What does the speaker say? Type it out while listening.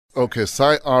Okay,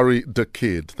 Sai Ari the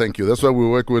Kid. Thank you. That's why we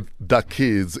work with the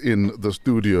kids in the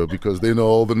studio, because they know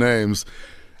all the names.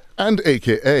 And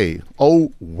AKA,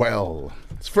 oh well.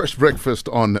 It's Fresh Breakfast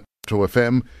on Metro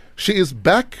FM. She is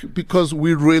back because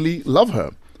we really love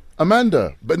her.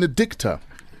 Amanda Benedicta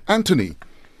Anthony,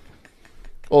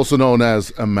 also known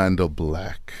as Amanda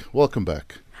Black. Welcome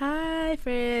back. Hi,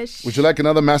 Fresh. Would you like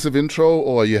another massive intro,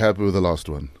 or are you happy with the last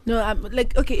one? No, I'm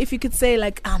like, okay, if you could say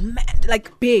like Amanda,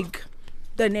 like big,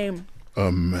 the name.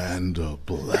 Amanda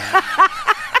Black.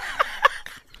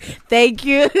 Thank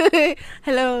you.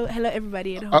 Hello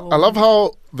everybody at home. I love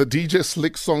how the DJ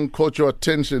Slick song caught your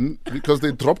attention because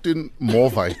they dropped in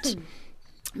Morvite.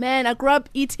 Man, I grew up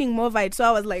eating Morvite, so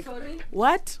I was like,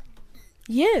 what?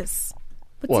 Yes.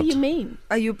 What do you mean?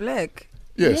 Are you black?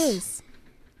 Yes.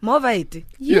 Morvite?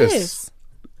 Yes.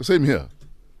 Same here.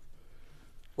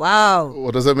 Wow.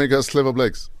 What does that make us clever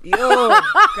blacks? Yo,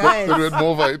 guys. The red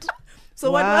Morvite.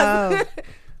 So what was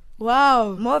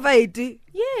Wow. Morvite?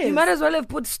 Yes. You might as well have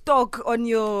put stock on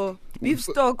your beef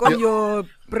stock on your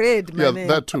bread, man. Yeah,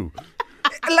 that too.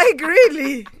 Like,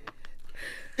 really?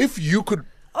 If you could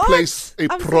place a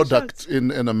product in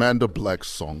an Amanda Black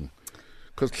song,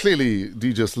 because clearly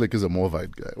DJ Slick is a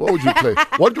Morvite guy, what would you play?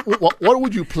 What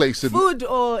would you place in? Food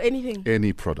or anything?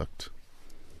 Any product.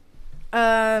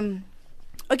 Okay,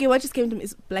 what just came to me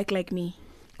is black like me.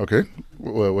 Okay,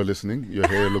 we're listening. Your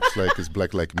hair looks like it's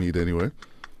black like meat anyway.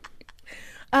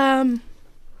 It's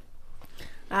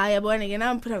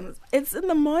in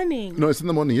the morning. No, it's in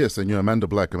the morning, yes, and you're Amanda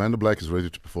Black. Amanda Black is ready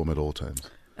to perform at all times.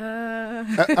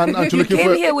 And aren't you You looking came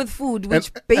for here with food,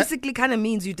 which basically kind of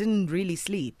means you didn't really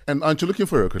sleep. And aren't you looking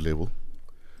for a record label?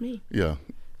 Me? Yeah.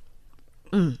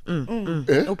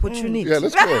 Eh? Opportunity. Yeah,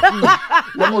 let's go. You're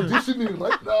auditioning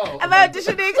right now. Am I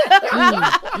auditioning?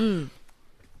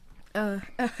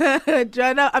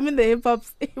 Joanna, I'm in the hip hop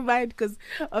mind because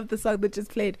of the song that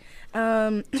just played.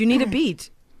 Do you need a beat?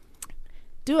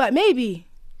 Do I? Maybe.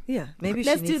 Yeah, maybe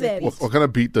Let's she do needs that. a beat. What kind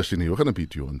of beat does she need? What kind of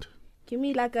beat do you want? Give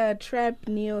me like a trap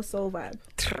neo soul vibe.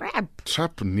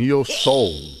 Trap neo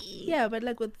soul. Yeah, but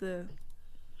like with the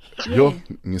Yo,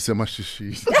 ngisema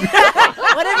shishi.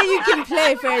 whatever you can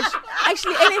play, Fresh.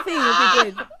 Actually, anything would be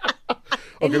good.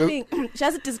 Okay, Anything.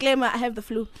 Just a disclaimer, I have the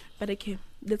flu. But okay,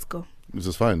 let's go. This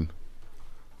is fine.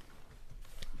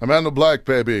 Amanda Black,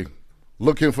 baby.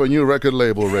 Looking for new record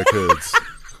label records.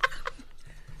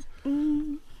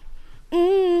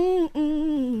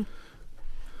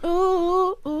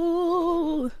 Ooh,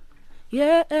 ooh,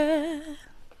 yeah.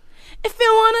 If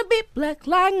you wanna be black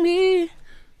like me,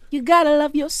 you gotta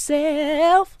love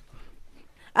yourself.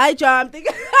 I jumped.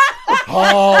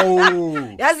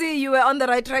 Oh. Yazi, you were on the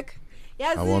right track.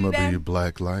 Yes, I wanna be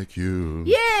black like you.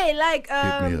 Yeah, like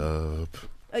Hit me up.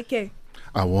 Okay.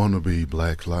 I wanna be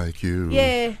black like you.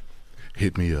 Yeah.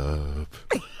 Hit me up.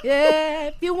 Yeah,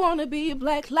 if you wanna be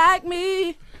black like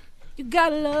me, you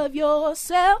gotta love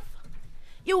yourself.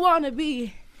 You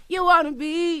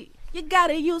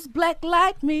gotta use black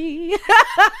like me.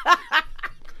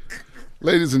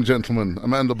 Ladies and gentlemen,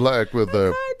 Amanda Black with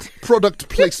the product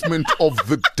placement of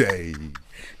the day.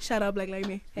 Shout out black like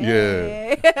me.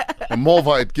 Yeah. And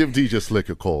Morvite, give DJ Slick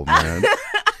a call, man.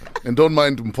 And don't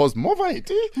mind him pause.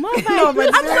 Morvite. Morvite. No,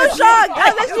 but I'm so shocked.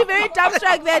 I was actually very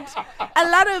dumbstruck that a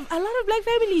lot of black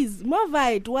families,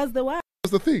 Morvite was the one.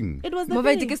 That's the thing. It was the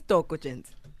Morvite thing. is stock,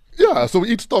 gents. Yeah, so we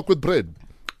eat stock with bread.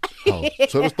 Oh,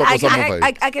 so stock with some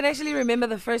Morvite. I can actually remember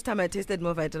the first time I tasted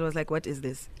Morvite and I was like, what is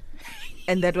this?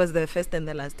 And that was the first and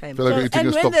the last time. Feel like we're eating And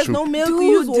a when stock there's soup. no milk, you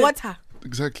use water.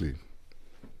 Exactly.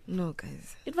 No,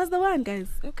 guys. It was the one, guys.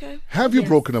 Okay. Have you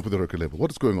broken up with the record label?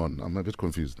 What is going on? I'm a bit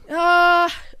confused.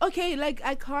 Okay, like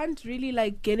I can't really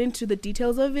like get into the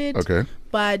details of it. Okay.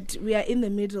 But we are in the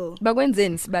middle. But when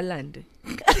Zen's Baland.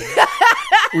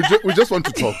 We just want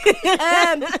to talk.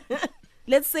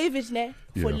 Let's save it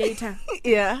for later.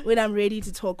 Yeah. When I'm ready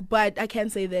to talk. But I can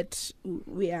say that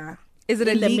we are. Is it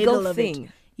a in the middle legal of thing?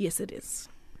 it. Yes, it is.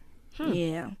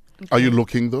 Yeah. Are you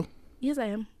looking though? Yes, I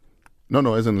am.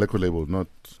 No, as in record label, not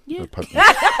Yeah. partner. I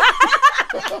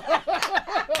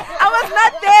was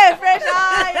not there, Fresh.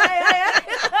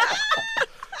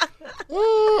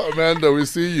 Oh, Amanda, we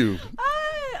see you.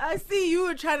 I see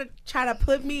you trying to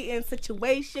put me in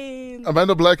situations.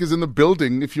 Amanda Black is in the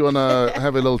building. If you want to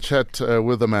have a little chat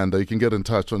with Amanda, you can get in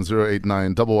touch on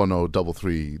 089 110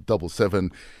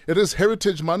 3377. It is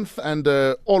Heritage Month, and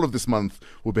all of this month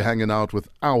we'll be hanging out with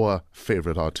our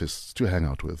favorite artists to hang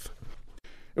out with.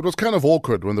 It was kind of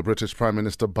awkward when the British Prime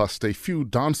Minister bust a few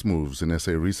dance moves in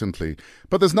SA recently,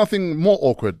 but there's nothing more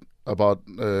awkward about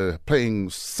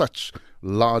playing such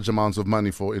large amounts of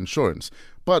money for insurance.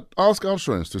 But ask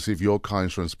Outsurance to see if your car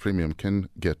insurance premium can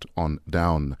get on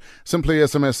down. Simply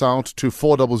SMS out to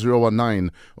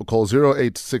 40019 or call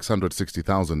 08600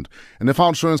 60,000. And if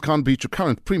Outsurance can't beat your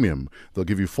current premium, they'll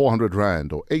give you 400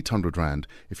 Rand or 800 Rand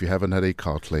if you haven't had a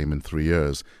car claim in 3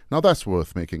 years. Now that's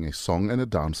worth making a song and a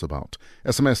dance about.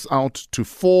 SMS out to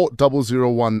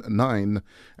 40019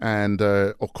 and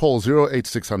or call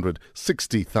 08600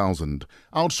 60,000.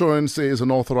 Outsurance is an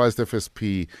authorized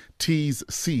FSP. T's,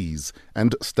 C's,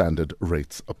 and standard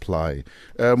rates apply.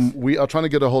 We are trying to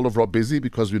get a hold of Rob Busy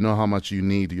because we know how much you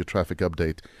need your traffic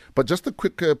update. But just a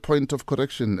quick point of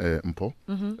correction, Mpo.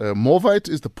 Morvite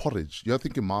is the porridge. You're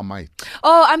thinking Marmite.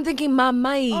 Oh, I'm thinking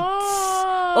Marmite.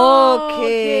 Oh,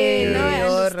 Okay. Yes. No,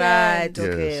 you're right. Yes,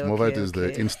 Okay. Morvite is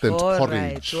the instant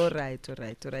porridge. All right.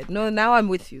 No, now I'm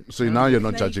with you. So now you're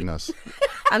not judging us.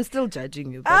 I'm still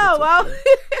judging you. but Oh, it's wow.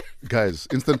 Guys,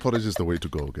 instant porridge is the way to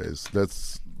go, guys.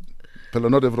 But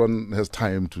not everyone has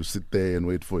time to sit there and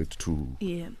wait for it to...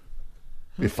 Yeah.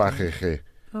 Okay.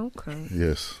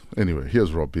 Yes. Anyway,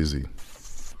 here's Rob Busy.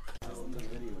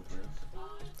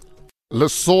 La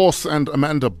Source and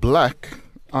Amanda Black,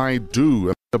 I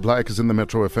Do. Amanda Black is in the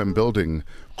Metro FM building.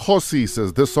 Khosi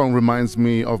says, this song reminds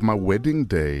me of my wedding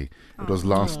day. It was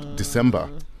last December.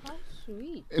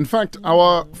 In fact,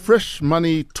 our fresh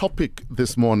money topic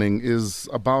this morning is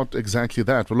about exactly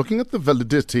that. We're looking at the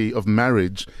validity of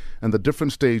marriage and the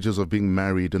different stages of being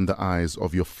married in the eyes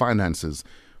of your finances.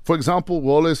 For example, we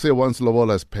always say once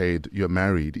lobola is paid, you're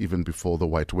married even before the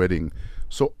white wedding.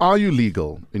 So are you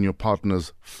legal in your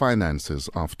partner's finances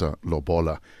after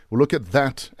lobola? We'll look at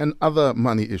that and other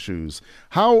money issues.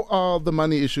 How are the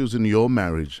money issues in your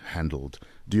marriage handled?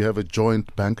 Do you have a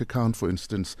joint bank account, for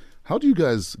instance? How do you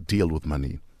guys deal with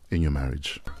money in your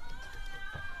marriage?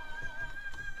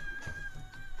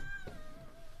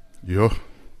 Yo.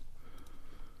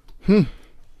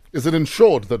 Is it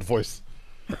insured, that voice?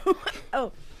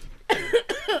 Oh.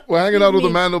 We're hanging out with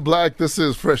Amanda Black. This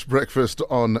is Fresh Breakfast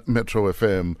on Metro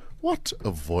FM. What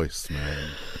a voice, man.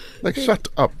 Like, shut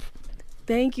up.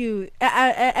 Thank you.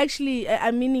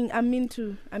 I mean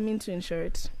to insure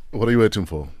it. What are you waiting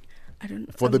for? I don't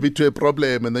know. For there be to a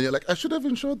problem, and then you're like, I should have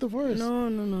insured the voice. No.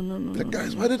 Like,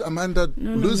 guys, why did Amanda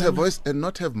lose her voice and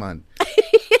not have mine?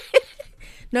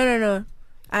 No.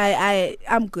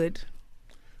 I'm good.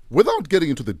 Without getting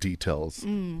into the details,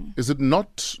 is it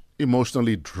not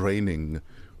emotionally draining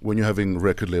when you're having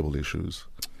record label issues?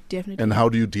 Definitely. And how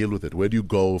do you deal with it? Where do you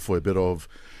go for a bit of...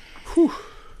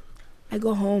 I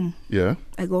go home. Yeah?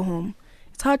 I go home.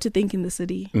 It's hard to think in the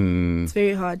city. It's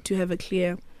very hard to have a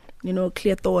clear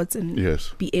thoughts and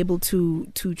Yes. be able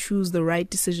to choose the right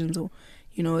decisions, or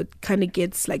it kind of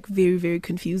gets like very, very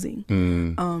confusing.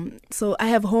 So I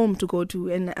have home to go to,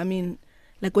 and I mean,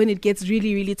 like when it gets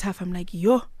really, really tough, I'm like,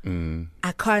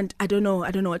 I don't know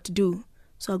what to do.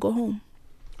 So I go home.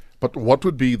 But what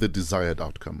would be the desired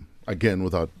outcome? Again,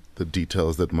 without the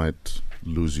details that might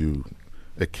lose you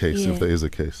a case, if there is a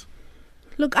case.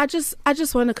 Look, I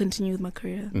just want to continue with my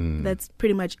career. That's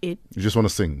pretty much it. You just want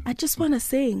to sing? I just want to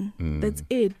sing. That's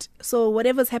it. So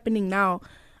whatever's happening now,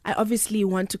 I obviously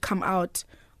want to come out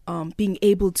being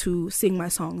able to sing my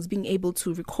songs, being able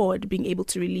to record, being able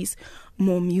to release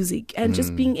more music, and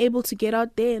just being able to get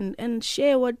out there and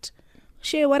share what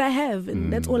I have.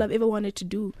 And that's all I've ever wanted to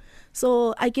do.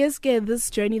 So I guess this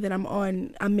journey that I'm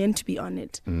on, I'm meant to be on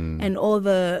it. And all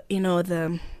the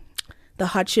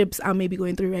hardships I may be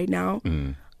going through right now,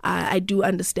 I do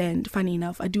understand, funny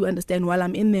enough, I do understand while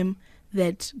I'm in them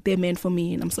that they're meant for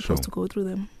me and I'm supposed to go through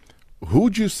them. Who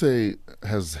would you say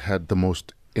has had the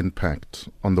most impact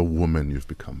on the woman you've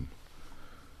become?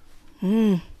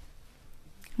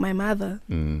 My mother.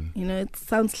 It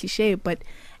sounds cliche, but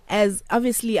as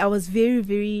obviously I was very,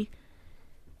 very,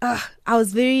 I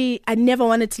never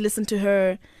wanted to listen to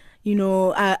her.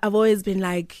 I've always been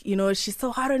like, she's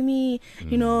so hard on me.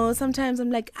 Sometimes I'm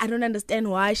like, I don't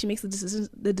understand why she makes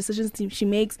the decisions she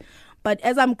makes. But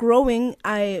as I'm growing,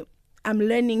 I'm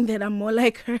learning that I'm more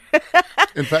like her.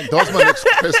 In fact, that was my next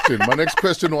question. My next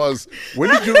question was,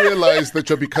 when did you realize that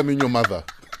you're becoming your mother?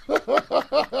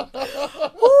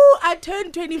 I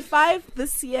turned 25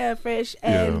 this year, fresh,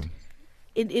 and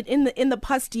in the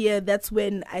past year, that's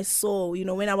when I saw,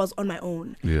 when I was on my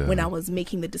own, when I was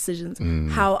making the decisions,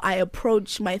 how I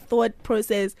approach my thought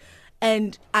process,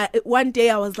 and one day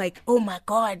I was like, oh my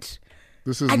God,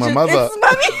 this is my mother. It's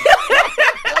mommy.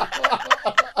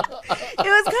 It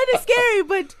was kind of scary,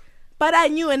 but I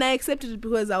knew and I accepted it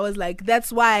because I was like,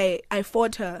 that's why I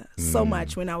fought her so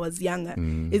much when I was younger,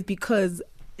 is because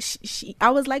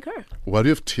I was like her. Why do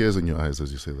you have tears in your eyes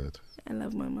as you say that? I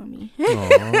love my mommy.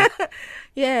 Aw.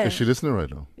 Yeah. Is she listening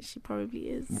right now? She probably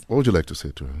is. What would you like to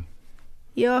say to her?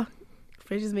 Yeah.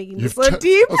 Fresh is making this so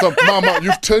deep. Mama,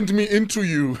 you've turned me into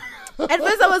you. At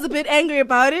first, I was a bit angry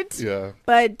about it. Yeah.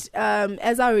 But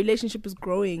as our relationship is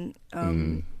growing,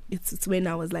 it's when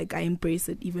I was like, I embrace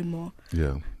it even more.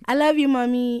 Yeah. I love you,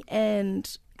 mommy,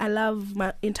 and I love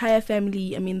my entire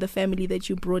family. I mean, the family that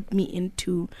you brought me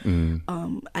into.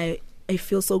 I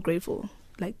feel so grateful.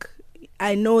 Like,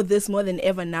 I know this more than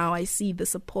ever now. I see the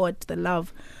support, the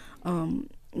love.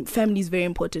 Family is very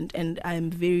important, and I'm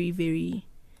very, very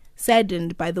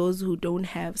saddened by those who don't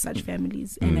have such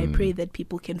families. And I pray that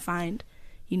people can find,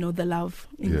 the love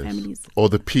in families. Or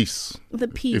the peace. The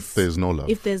peace. If there's no love.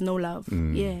 If there's no love,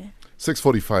 yeah.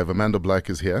 6:45, Amanda Black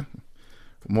is here.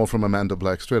 More from Amanda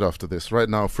Black straight after this. Right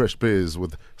now, Fresh Biz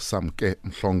with Samke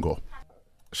Mhlongo.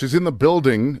 She's in the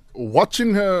building,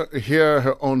 watching her hear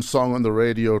her own song on the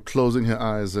radio, closing her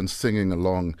eyes and singing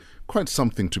along. Quite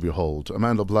something to behold.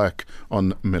 Amanda Black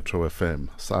on Metro FM.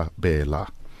 Sabela.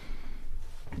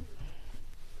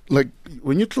 Like,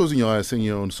 when you're closing your eyes, singing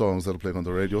your own songs that are playing on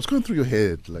the radio, what's going through your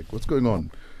head? Like, what's going on?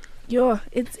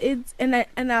 It's and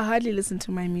I hardly listen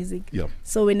to my music. Yeah.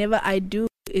 So whenever I do,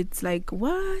 it's like,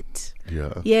 what?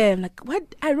 Yeah. Yeah, I'm like,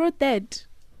 what? I wrote that.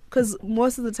 Because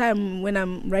most of the time when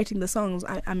I'm writing the songs,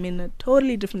 I'm in a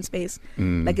totally different space.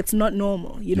 Like, it's not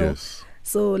normal, Yes.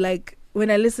 So, like,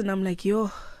 when I listen, I'm like,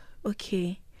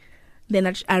 okay.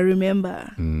 Then I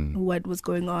remember what was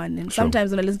going on. And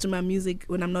sometimes when I listen to my music,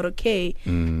 when I'm not okay,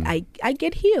 I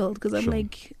get healed because I'm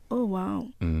like, oh, wow.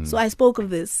 So I spoke of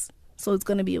this, so it's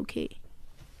going to be okay.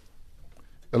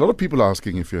 A lot of people are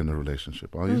asking if you're in a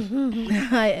relationship, are you?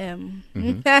 I am.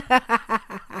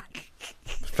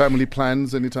 Family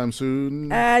plans anytime soon?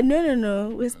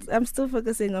 No. I'm still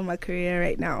focusing on my career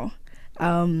right now.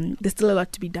 There's still a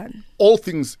lot to be done. All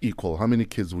things equal, how many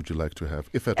kids would you like to have,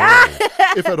 if at all?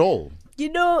 If at all?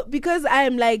 Because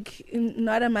I'm like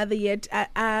not a mother yet,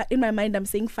 in my mind I'm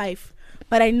saying 5.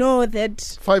 But I know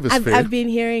that 5 is fair. I've been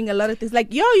hearing a lot of things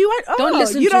like, you want, don't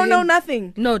listen you to don't him. know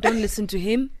nothing. No, don't listen to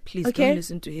him. Please don't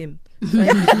listen to him.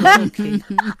 Okay.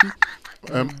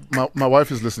 My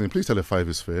wife is listening. Please tell her 5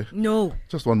 is fair. No.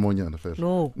 Just one more year. Fair.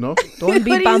 No. No? Don't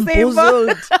be What do you say, Bob?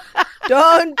 bamboozled.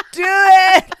 Don't do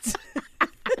it.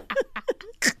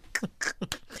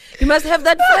 You must have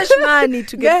that fresh money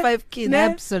to get 5 kids.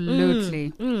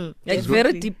 Absolutely. Like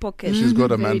very deep pocket. She's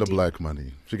got Very Amanda deep. Black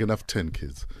money. She can have 10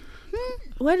 kids.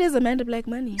 What is Amanda Black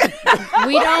money?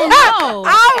 We don't know.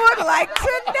 I would like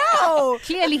to know.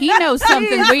 Clearly, he knows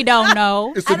something we don't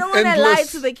know. It's I don't want to lie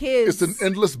to the kids. It's an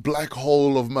endless black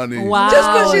hole of money. Wow. Just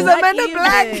because she's Not Amanda even.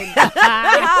 Black.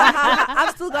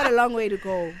 I've still got a long way to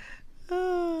go.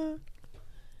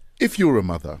 If you were a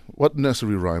mother, what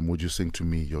nursery rhyme would you sing to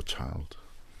me, your child?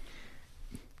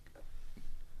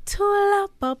 Tula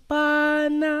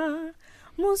papana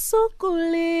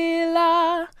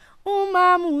musukulila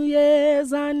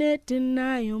umamuyeza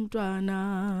netinayo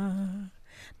mntwana.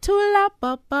 Tula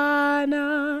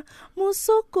papana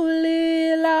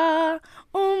musukulila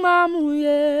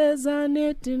umamuyeza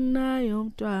netinayo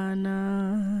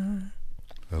mntwana.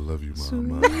 I love you,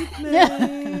 Mama.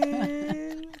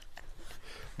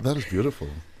 That is beautiful.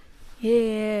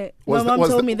 Yeah. Was My mom was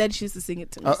told that- me that she used to sing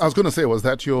it to me. I was going to say, was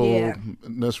that your Yeah.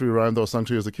 nursery rhyme that was sung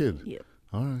to you as a kid? Yep.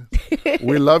 All right.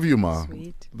 We love you, Ma.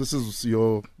 Sweet. This is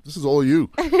all you.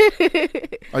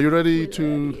 Are you ready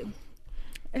to?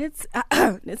 Let's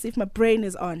see if my brain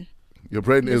is on. Your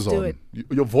brain Let's is do on. it.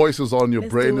 Your voice is on. Your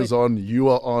Let's brain do is it. on. You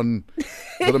are on.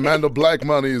 But Amanda Black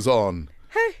money is on.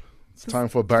 It's time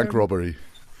for bank robbery.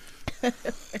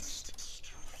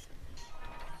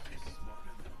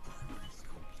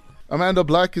 Amanda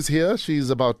Black is here. She's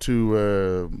about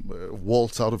to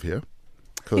waltz out of here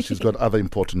because she's got other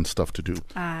important stuff to do.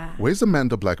 Where's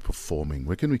Amanda Black performing?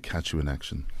 Where can we catch you in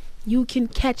action? You can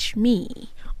catch me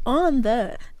on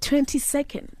the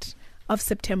 22nd of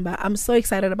September. I'm so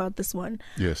excited about this one.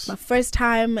 Yes. My first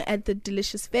time at the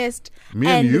Delicious Fest. Me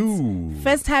and it's you.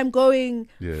 First time going,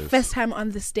 Yes. first time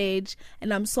on the stage.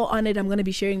 And I'm so honored. I'm going to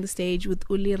be sharing the stage with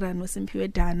Uliran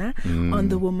Wasimpiwe Dana on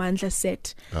the Womandla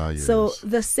set. Ah, yes. So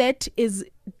the set is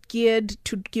geared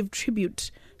to give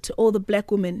tribute to all the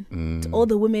black women, to all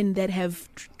the women that have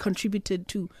contributed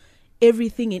to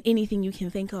everything and anything you can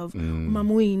think of,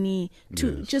 Mamuini,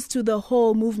 to Yes. just to the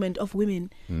whole movement of women,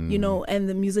 you know, and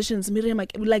the musicians. Miriam,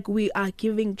 like we are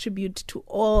giving tribute to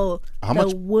all How the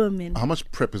much- women. How much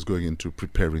prep is going into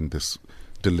preparing this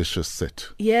delicious set.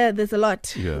 Yeah, there's a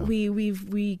lot. Yeah.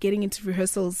 We getting into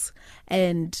rehearsals,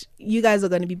 and you guys are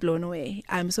going to be blown away.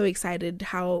 I'm so excited.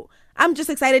 I'm just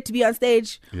excited to be on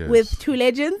stage Yes. with two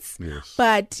legends. Yes.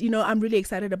 But I'm really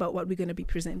excited about what we're going to be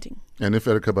presenting. And if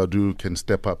Erica Badu can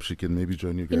step up, she can maybe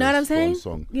join you guys. You know what I'm for one saying?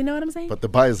 song. You know what I'm saying? But the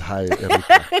bar is high,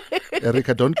 Erica.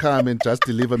 Erica, don't come and just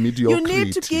deliver mediocrity. You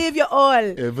need to give your all.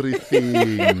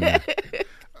 Everything.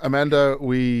 Amanda,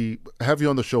 we have you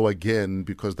on the show again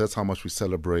because that's how much we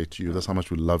celebrate you. That's how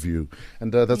much we love you.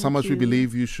 And that's how much we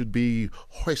believe you should be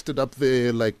hoisted up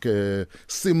there like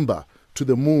Simba to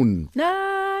the moon.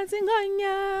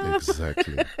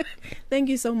 Exactly. Thank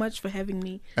you so much for having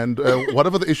me. And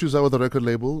whatever the issues are with the record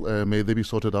label, may they be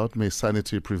sorted out. May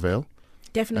sanity prevail.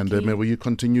 Definitely. And may you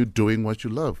continue doing what you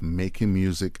love, making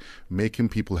music, making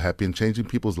people happy and changing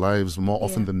people's lives more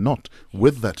often than not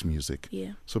with that music.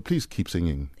 Yeah. So please keep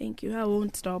singing. Thank you. I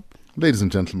won't stop. Ladies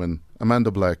and gentlemen,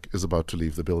 Amanda Black is about to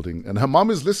leave the building and her mom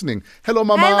is listening. Hello,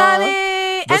 Mama. Hi, Mommy.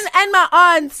 And my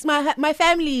aunts, my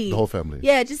family. The whole family.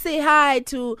 Yeah, just say hi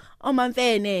to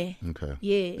Omamfene. Okay.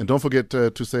 Yeah. And don't forget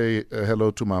to say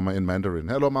hello to Mama in Mandarin.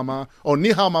 Hello, Mama. Oh,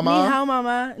 ni hao, Mama. Ni hao,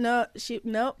 Mama. No.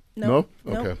 No?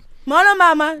 Okay. Mono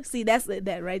Mama. See, that's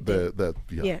that right there.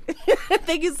 Yeah. Yeah.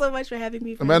 Thank you so much for having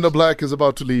me. Amanda Black is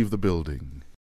about to leave the building.